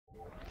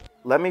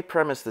Let me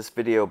premise this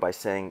video by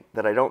saying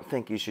that I don't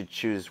think you should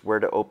choose where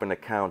to open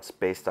accounts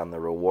based on the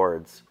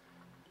rewards.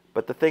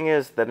 But the thing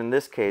is that in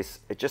this case,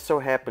 it just so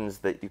happens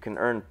that you can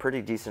earn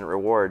pretty decent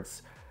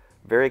rewards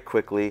very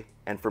quickly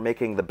and for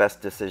making the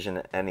best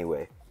decision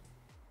anyway.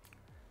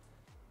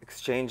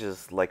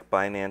 Exchanges like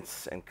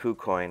Binance and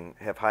KuCoin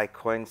have high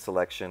coin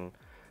selection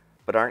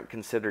but aren't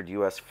considered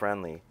US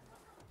friendly,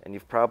 and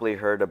you've probably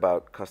heard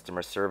about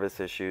customer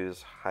service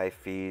issues, high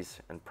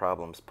fees, and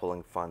problems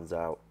pulling funds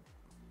out.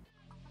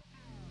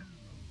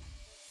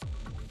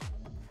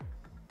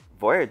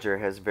 Voyager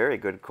has very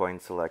good coin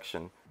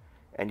selection,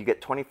 and you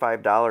get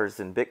 $25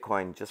 in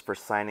Bitcoin just for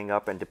signing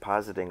up and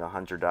depositing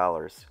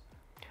 $100.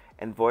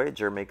 And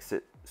Voyager makes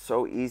it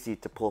so easy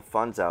to pull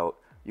funds out,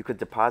 you could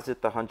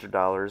deposit the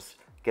 $100,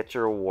 get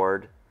your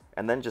reward,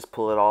 and then just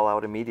pull it all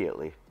out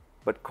immediately.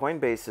 But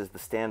Coinbase is the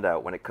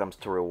standout when it comes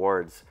to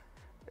rewards.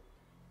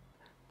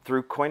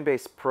 Through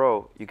Coinbase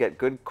Pro, you get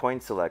good coin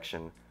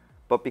selection,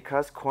 but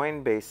because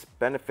Coinbase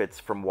benefits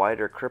from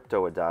wider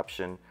crypto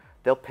adoption,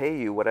 they'll pay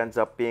you what ends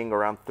up being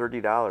around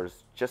 $30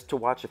 just to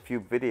watch a few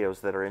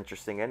videos that are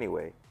interesting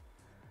anyway.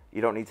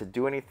 You don't need to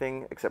do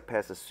anything except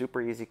pass a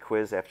super easy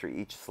quiz after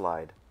each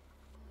slide.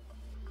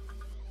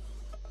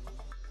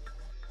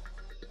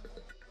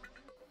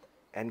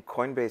 And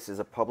Coinbase is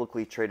a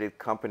publicly traded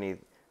company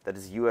that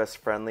is US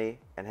friendly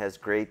and has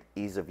great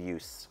ease of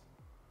use.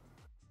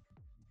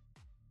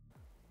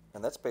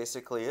 And that's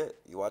basically it.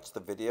 You watch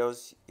the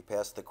videos, you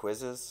pass the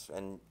quizzes,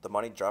 and the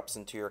money drops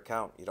into your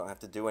account. You don't have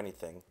to do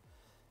anything.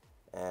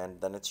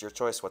 And then it's your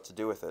choice what to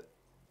do with it.